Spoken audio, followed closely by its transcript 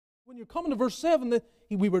When you come into verse 7, that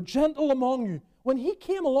we were gentle among you. When he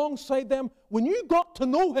came alongside them, when you got to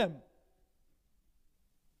know him,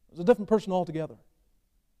 it was a different person altogether.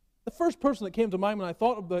 The first person that came to mind when I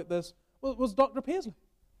thought about this was Dr. Paisley.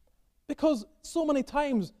 Because so many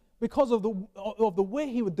times, because of the way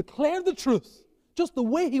he would declare the truth, just the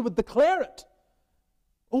way he would declare it,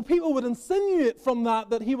 people would insinuate from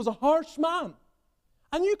that he was a harsh man.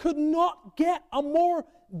 And you could not get a more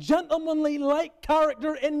gentlemanly-like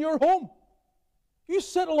character in your home. You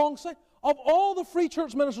sit alongside. Of all the free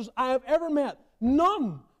church ministers I have ever met,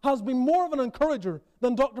 none has been more of an encourager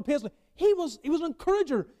than Dr. Paisley. He was an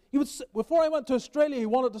encourager. Before I went to Australia, he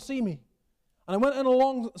wanted to see me. And I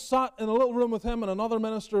went sat in a little room with him and another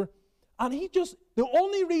minister, and the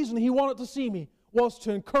only reason he wanted to see me was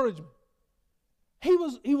to encourage me. He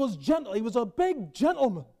was gentle. He was a big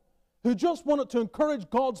gentleman who just wanted to encourage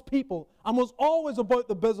God's people and was always about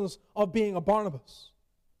the business of being a Barnabas.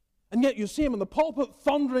 And yet you see him in the pulpit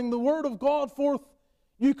thundering the word of God forth.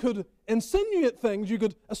 You could insinuate things, you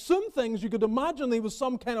could assume things, you could imagine he was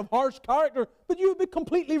some kind of harsh character, but you would be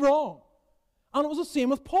completely wrong. And it was the same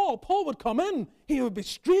with Paul. Paul would come in, he would be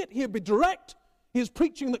straight, he would be direct. He is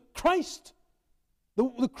preaching that Christ,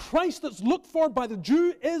 the Christ that's looked for by the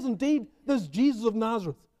Jew, is indeed this Jesus of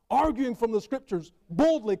Nazareth, arguing from the Scriptures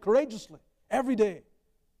boldly, courageously, every day.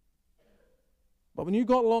 But when you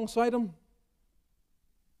got alongside him,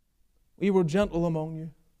 we were gentle among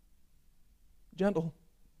you. Gentle.